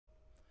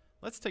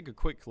Let's take a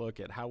quick look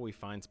at how we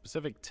find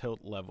specific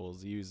tilt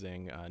levels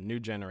using new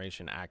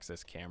generation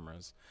Axis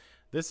cameras.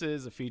 This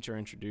is a feature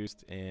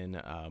introduced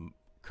in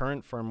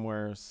current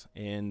firmwares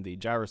in the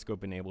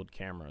gyroscope enabled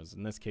cameras.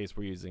 In this case,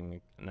 we're using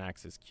an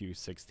Axis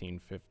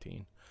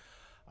Q1615.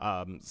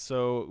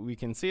 So we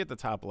can see at the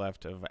top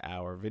left of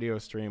our video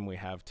stream we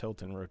have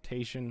tilt and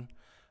rotation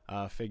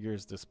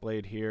figures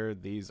displayed here.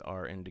 These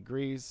are in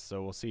degrees,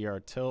 so we'll see our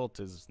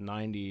tilt is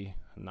 90,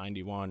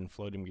 91,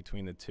 floating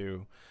between the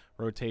two.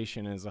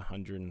 Rotation is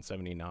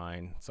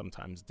 179,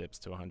 sometimes dips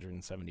to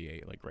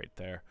 178, like right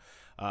there.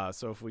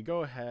 So if we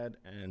go ahead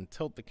and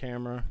tilt the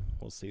camera,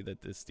 we'll see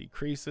that this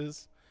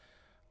decreases.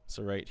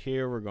 So right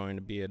here we're going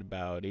to be at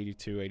about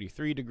 82,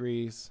 83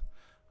 degrees.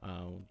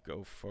 We'll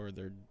go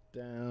further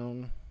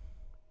down.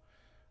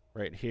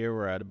 Right here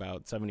we're at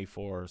about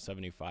 74 or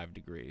 75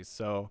 degrees.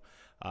 So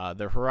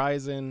the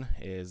horizon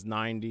is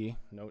 90.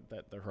 Note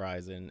that the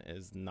horizon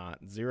is not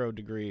 0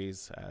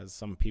 degrees as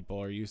some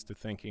people are used to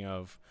thinking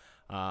of,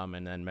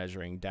 and then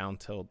measuring down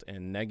tilt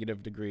in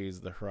negative degrees,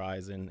 the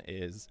horizon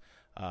is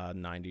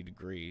 90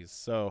 degrees.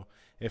 So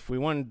if we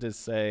wanted to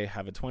say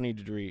have a 20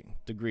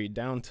 degree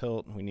down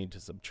tilt, we need to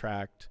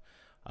subtract.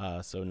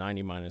 So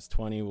 90 minus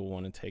 20, we'll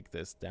want to take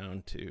this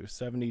down to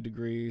 70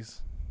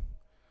 degrees.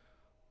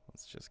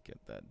 Let's just get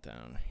that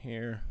down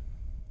here.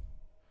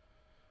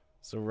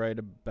 So right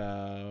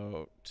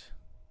about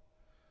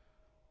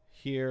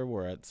here,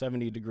 we're at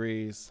 70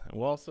 degrees. And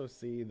we'll also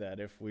see that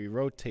if we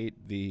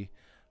rotate the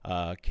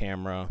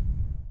camera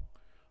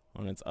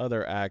on its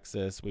other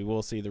axis, we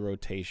will see the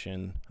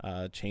rotation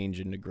change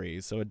in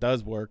degrees. So it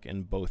does work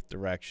in both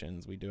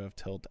directions. We do have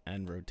tilt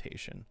and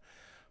rotation.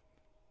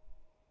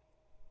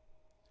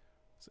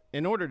 So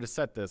in order to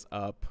set this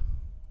up,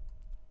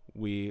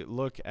 we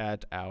look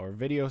at our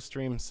video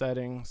stream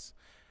settings.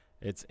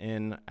 It's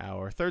in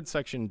our third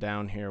section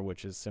down here,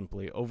 which is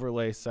simply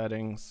overlay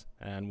settings,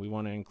 and we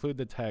want to include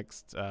the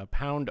text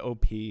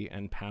 £OP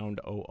and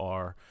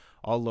 £OR,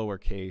 all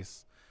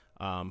lowercase,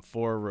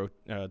 for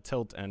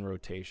tilt and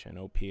rotation,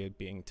 OP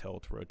being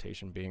tilt,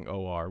 rotation being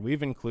OR.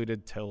 We've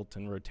included tilt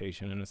and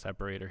rotation in a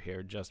separator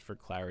here just for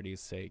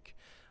clarity's sake.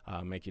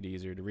 Make it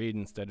easier to read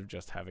instead of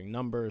just having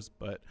numbers,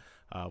 but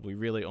we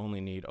really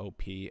only need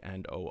OP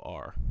and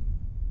OR.